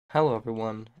Hello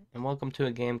everyone, and welcome to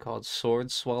a game called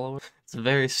SWORDSWALLOWER. It's a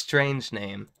very strange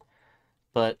name,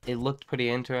 but it looked pretty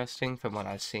interesting from what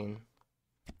I've seen.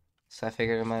 So I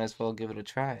figured I might as well give it a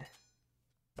try.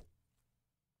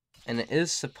 And it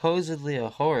is supposedly a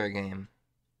horror game.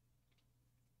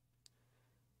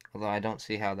 Although I don't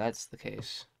see how that's the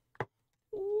case.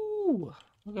 Ooh,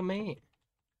 look at me.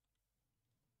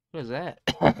 What is that?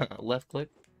 Left click?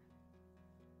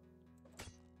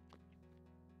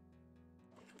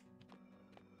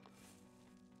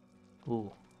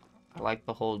 Ooh, I like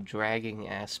the whole dragging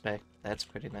aspect. That's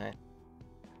pretty nice.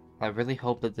 I really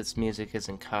hope that this music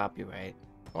isn't copyright.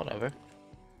 Whatever.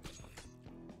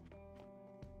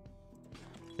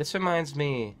 This reminds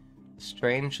me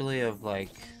strangely of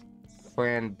like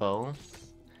Fran-Bow.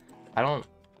 I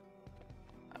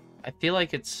feel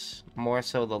like it's more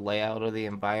so the layout of the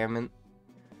environment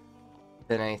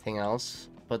than anything else,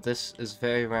 but this is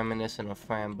very reminiscent of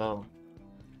Fran-Bow.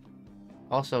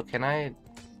 Also, can I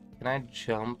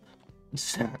jump?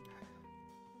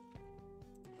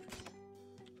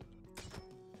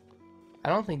 I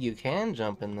don't think you can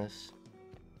jump in this.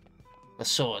 The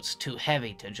sword's too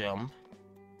heavy to jump.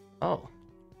 Oh.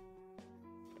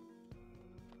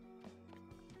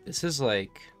 This is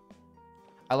like...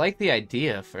 I like the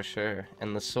idea for sure,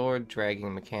 and the sword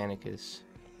dragging mechanic is...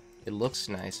 It looks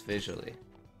nice visually.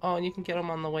 Oh, and you can get them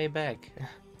on the way back.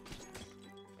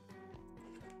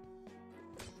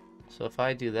 So if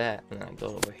I do that, and then I go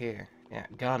over here. Yeah,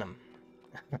 got him.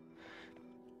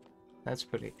 That's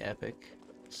pretty epic.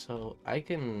 So I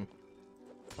can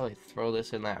probably throw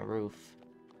this in that roof.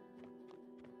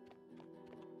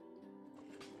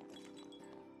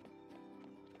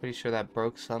 Pretty sure that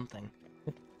broke something.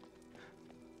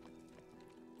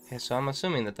 Okay, so I'm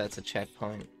assuming that that's a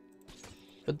checkpoint.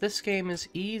 But this game is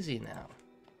easy now.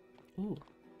 Ooh.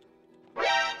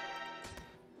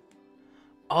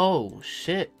 Oh,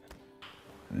 shit.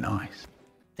 Nice.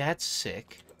 That's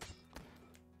sick.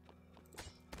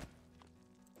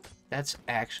 That's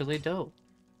actually dope.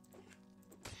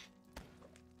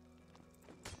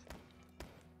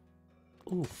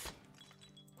 Oof.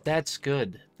 That's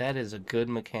good. That is a good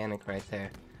mechanic right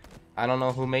there. I don't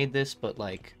know who made this, but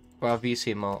like,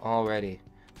 bravissimo already.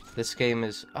 This game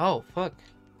is... Oh, fuck.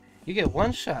 You get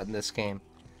one shot in this game.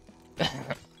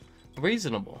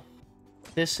 Reasonable.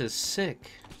 This is sick.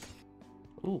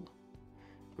 Ooh.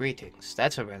 Greetings.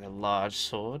 That's a rather large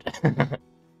sword.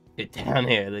 Get down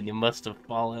here, then you must have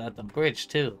fallen at the bridge,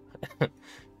 too.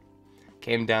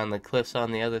 Came down the cliffs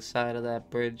on the other side of that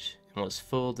bridge, and was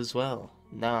fooled as well.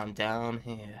 Now I'm down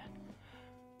here.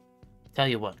 Tell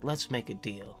you what, let's make a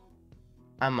deal.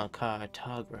 I'm a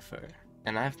cartographer,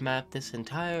 and I've mapped this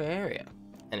entire area.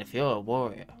 And if you're a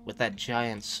warrior with that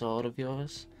giant sword of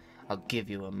yours, I'll give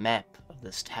you a map of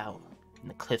this tower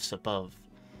and the cliffs above.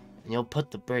 And you'll put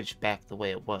the bridge back the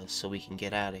way it was so we can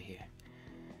get out of here.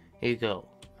 Here you go.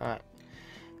 Alright.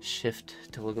 Shift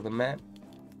to look at the map.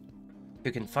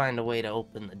 You can find a way to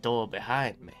open the door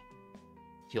behind me.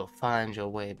 You'll find your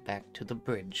way back to the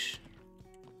bridge.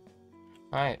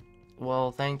 Alright.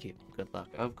 Well, thank you. Good luck.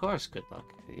 Of course, good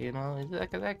luck. You know,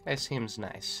 that guy seems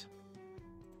nice.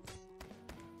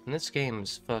 And this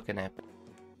game's fucking epic.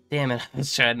 Damn it, I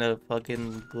was trying to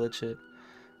fucking glitch it.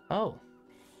 Oh.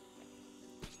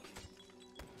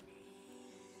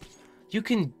 You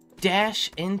can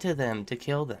dash into them to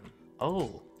kill them.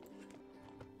 Oh.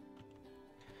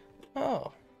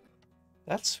 Oh.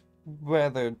 That's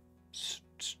rather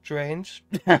strange.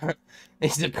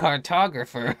 He's a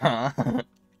cartographer, huh?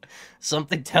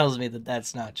 Something tells me that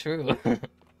that's not true. Can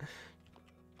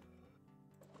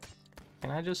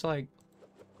I just, like...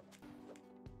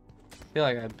 I feel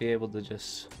like I'd be able to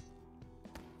just...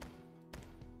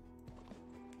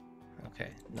 Okay,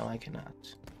 no I cannot.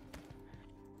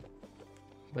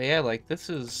 But yeah, like, this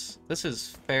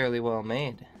is fairly well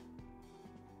made.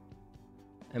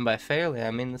 And by fairly, I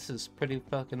mean this is pretty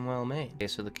fucking well made. Okay,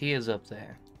 so the key is up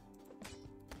there.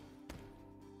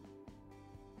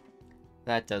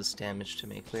 That does damage to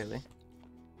me, clearly.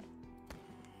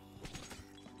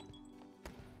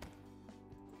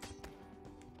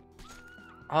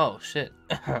 Oh, shit.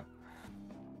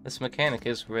 This mechanic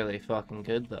is really fucking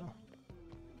good, though.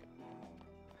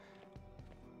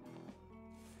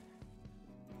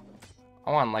 I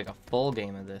want, like, a full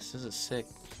game of this. This is sick.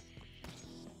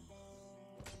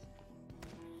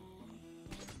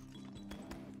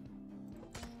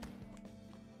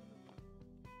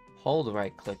 Hold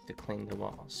right click to clean the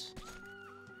walls.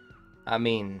 I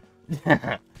mean...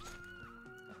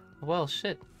 Well,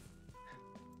 shit.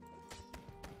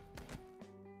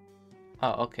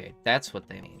 Oh, okay. That's what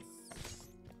they mean.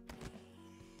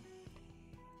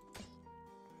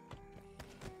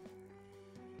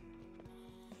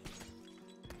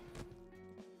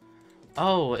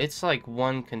 Oh, it's like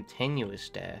one continuous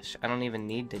dash. I don't even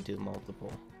need to do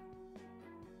multiple.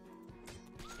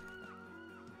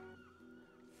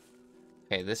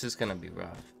 Okay, this is gonna be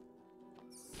rough.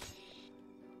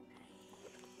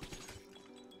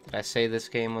 Did I say this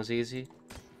game was easy?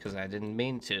 Because I didn't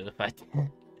mean to if I did.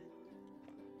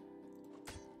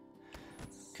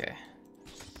 Okay.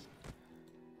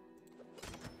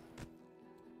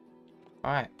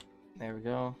 Alright, there we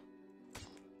go.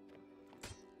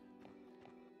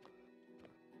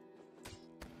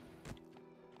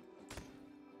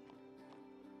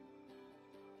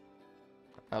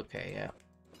 Okay, yeah.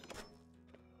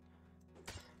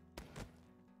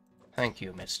 Thank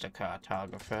you, Mr.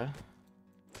 Cartographer.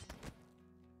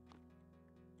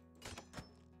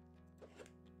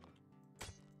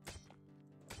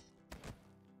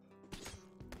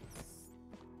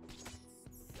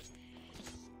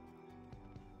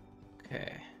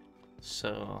 Okay,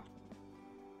 so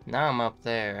now I'm up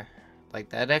there. Like,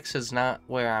 that X is not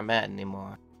where I'm at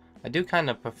anymore. I do kind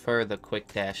of prefer the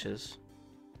quick dashes.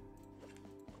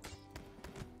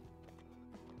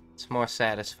 It's more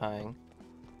satisfying.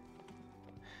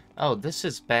 Oh, this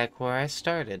is back where I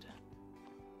started.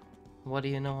 What do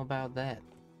you know about that?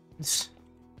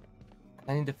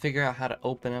 I need to figure out how to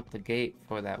open up the gate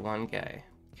for that one guy,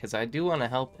 because I do want to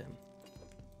help him.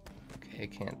 Okay, I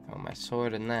can't throw my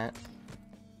sword in that.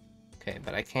 Okay,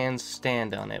 but I can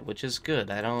stand on it, which is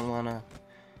good. I don't want to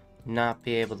not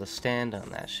be able to stand on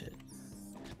that shit.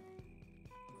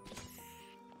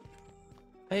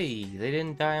 Hey, they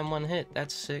didn't die in one hit.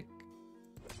 That's sick.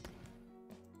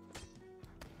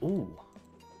 Ooh.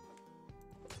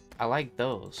 I like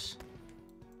those.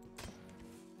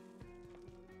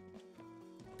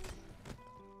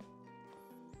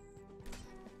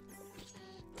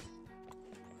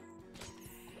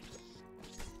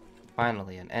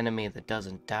 Finally, an enemy that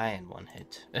doesn't die in one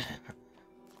hit.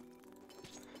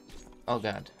 Oh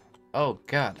god. Oh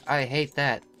god, I hate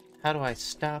that. How do I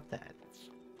stop that?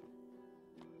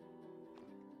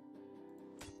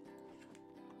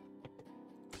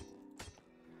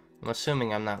 I'm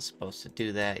assuming I'm not supposed to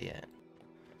do that yet.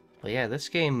 But yeah, this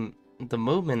game, the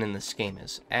movement in this game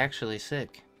is actually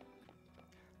sick.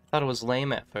 I thought it was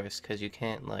lame at first because you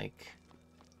can't, like,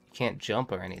 you can't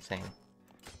jump or anything.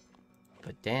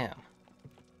 But damn.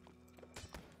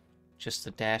 Just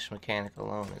the dash mechanic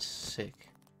alone is sick.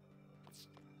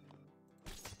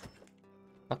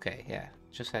 Okay, yeah.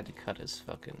 Just had to cut his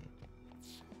fucking...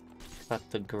 Cut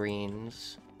the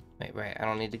greens. Wait, right, I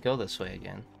don't need to go this way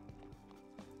again.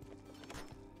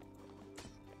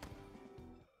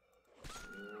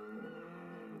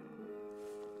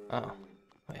 Oh.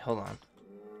 Wait, hold on.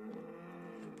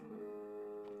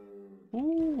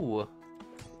 Ooh.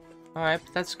 Alright,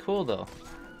 but that's cool though.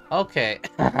 Okay.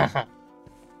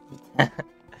 But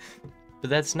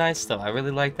that's nice though. I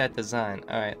really like that design.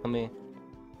 Alright, let me...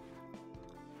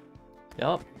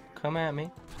 Yup, come at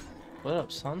me. What up,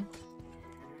 son?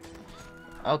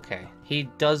 Okay, he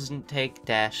doesn't take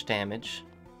dash damage.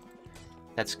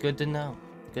 That's good to know.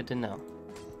 Good to know.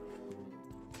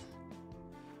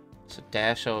 So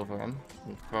dash over him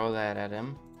and throw that at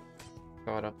him.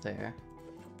 Throw it up there.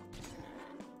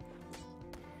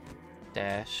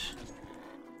 Dash.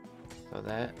 Throw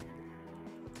that.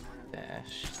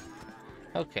 Dash.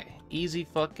 Okay, easy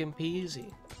fucking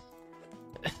peasy.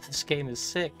 This game is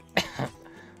sick.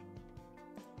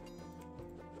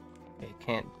 Okay,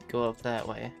 can't go up that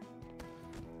way.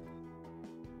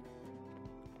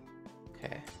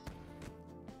 Okay.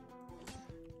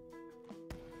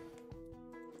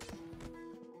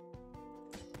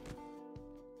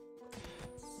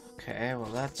 Okay,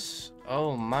 well that's...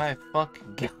 Oh my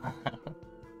fucking god.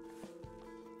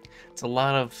 It's a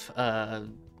lot of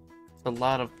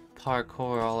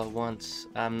parkour all at once.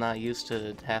 I'm not used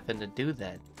to having to do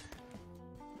that.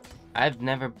 I've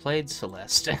never played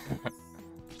Celeste.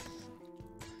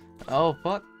 Oh,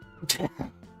 fuck.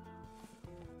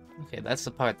 Okay, that's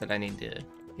the part that I need to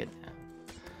get down.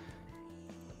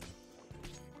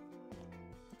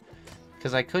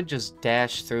 Because I could just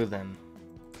dash through them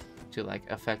to, like,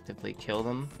 effectively kill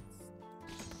them.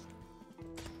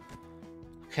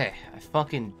 Okay, I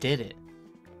fucking did it.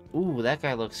 Ooh, that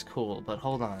guy looks cool, but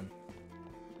hold on.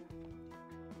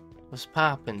 What's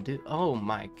poppin', dude? Oh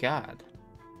my god.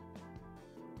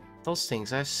 Those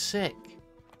things are sick.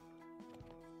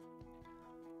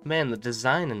 Man, the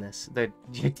design in this,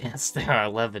 your deaths there are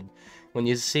 11. When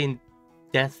you've seen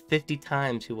death 50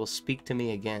 times, you will speak to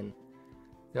me again.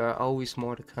 There are always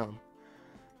more to come.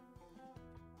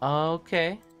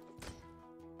 Okay.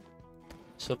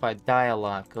 So if I die a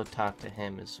lot, go talk to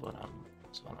him is what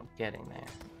I'm getting there.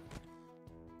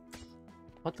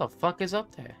 What the fuck is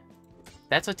up there?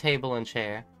 That's a table and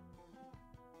chair.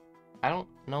 I don't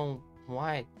know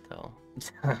why, though.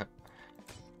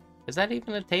 Is that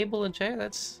even a table and chair?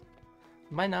 That's...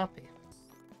 might not be.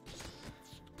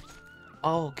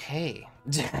 Okay.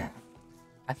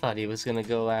 I thought he was gonna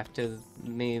go after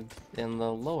me in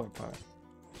the lower part.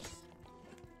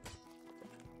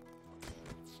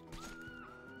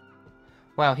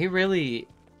 Wow,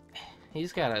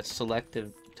 he's got a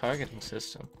selective targeting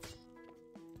system.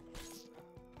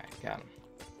 Alright, got him.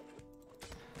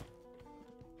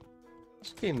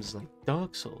 This game is like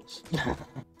Dark Souls.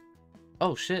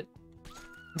 Oh shit.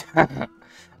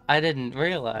 I didn't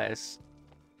realize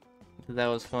that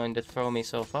was going to throw me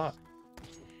so far.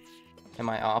 Am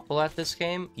I awful at this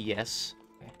game? Yes.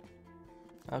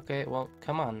 Okay, well,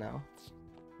 come on now.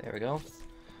 There we go.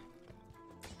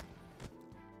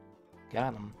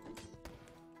 Got him.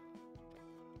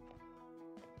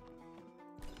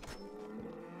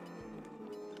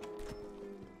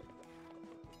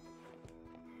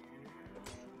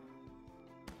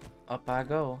 Up I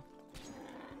go.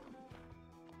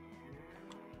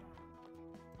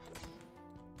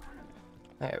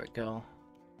 There we go.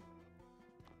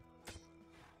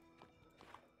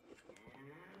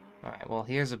 Alright, well,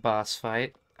 here's a boss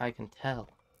fight. I can tell.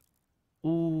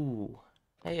 Ooh.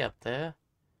 Hey up there.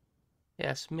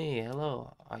 Yes, me.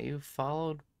 Hello. Are you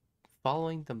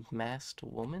following the masked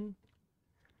woman?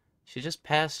 She just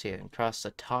passed here and crossed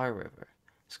the Tar River.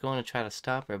 I was going to try to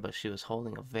stop her, but she was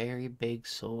holding a very big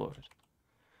sword.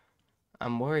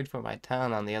 I'm worried for my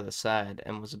town on the other side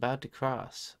and was about to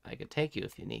cross. I could take you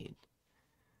if you need.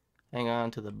 Hang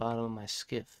on to the bottom of my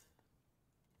skiff.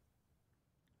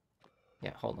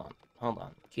 Yeah, hold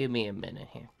on. Give me a minute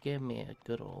here. Give me a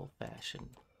good old-fashioned,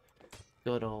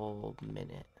 good old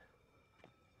minute.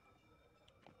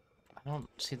 I don't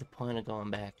see the point of going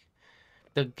back.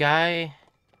 The guy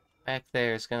back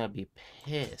there is gonna be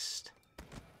pissed.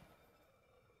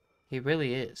 He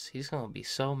really is. He's gonna be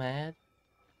so mad.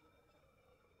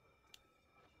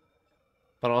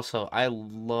 But also, I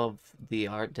love the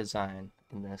art design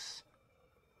in this.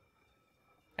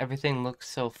 Everything looks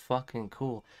so fucking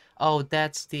cool. Oh,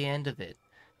 that's the end of it.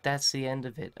 That's the end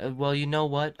of it. Well, you know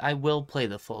what? I will play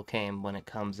the full game when it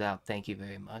comes out. Thank you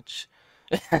very much.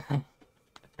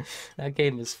 That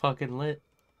game is fucking lit.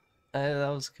 That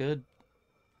was good.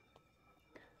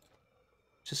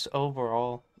 Just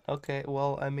overall. Okay,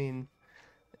 well, I mean,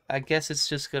 I guess it's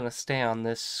just gonna stay on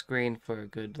this screen for a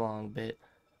good long bit.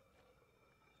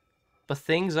 But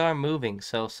things are moving,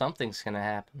 so something's gonna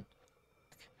happen.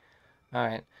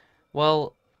 Alright.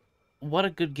 Well, what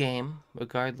a good game,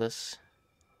 regardless.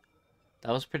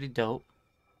 That was pretty dope.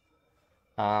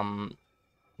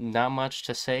 Not much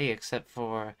to say except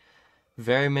for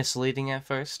very misleading at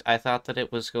first. I thought that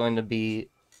it was going to be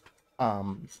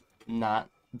not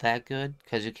that good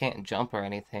because you can't jump or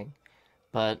anything.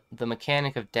 But the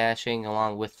mechanic of dashing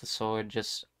along with the sword,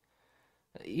 just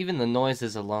even the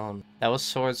noises alone. That was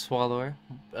SWORDSWALLOWER.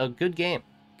 A good game.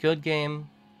 Good game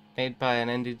made by an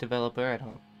indie developer.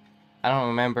 I don't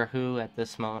remember who at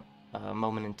this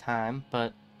moment in time,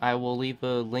 but I will leave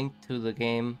a link to the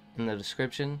game in the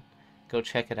description. Go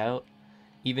check it out.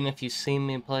 Even if you've seen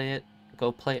me play it,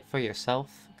 go play it for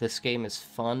yourself. This game is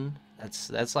fun.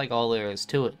 That's like all there is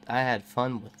to it. I had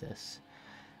fun with this.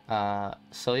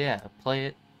 So yeah, play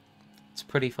it. It's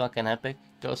pretty fucking epic.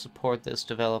 Go support this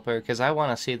developer, because I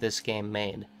want to see this game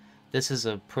made. This is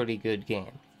a pretty good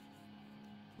game.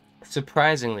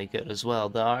 Surprisingly good as well.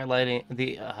 The art lighting,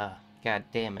 god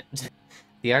damn it.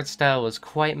 The art style was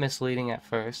quite misleading at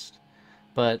first,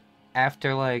 but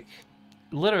after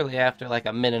literally after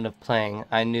a minute of playing,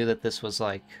 I knew that this was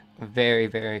very,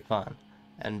 very fun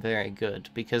and very good,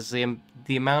 because the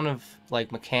amount of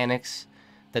mechanics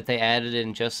that they added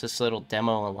in just this little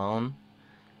demo alone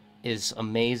is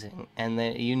amazing, and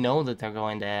you know that they're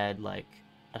going to add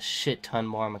a shit ton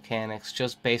more mechanics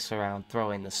just based around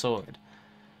throwing the sword.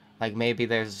 Maybe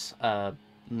there's a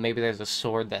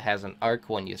sword that has an arc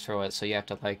when you throw it, so you have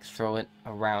to throw it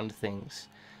around things.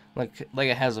 Like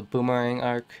it has a boomerang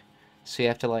arc, so you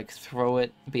have to throw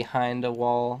it behind a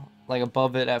wall,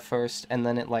 above it at first, and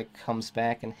then it comes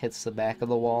back and hits the back of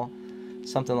the wall.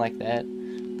 Something like that.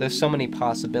 There's so many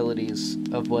possibilities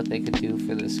of what they could do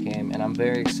for this game, and I'm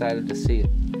very excited to see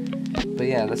it. But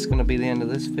yeah, that's gonna be the end of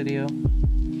this video.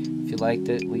 If you liked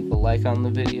it, leave a like on the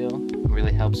video. It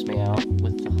really helps me out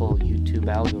with the whole YouTube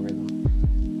algorithm.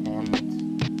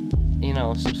 And, you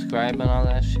know, subscribe and all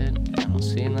that shit. And I'll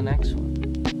see you in the next one.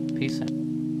 Peace out.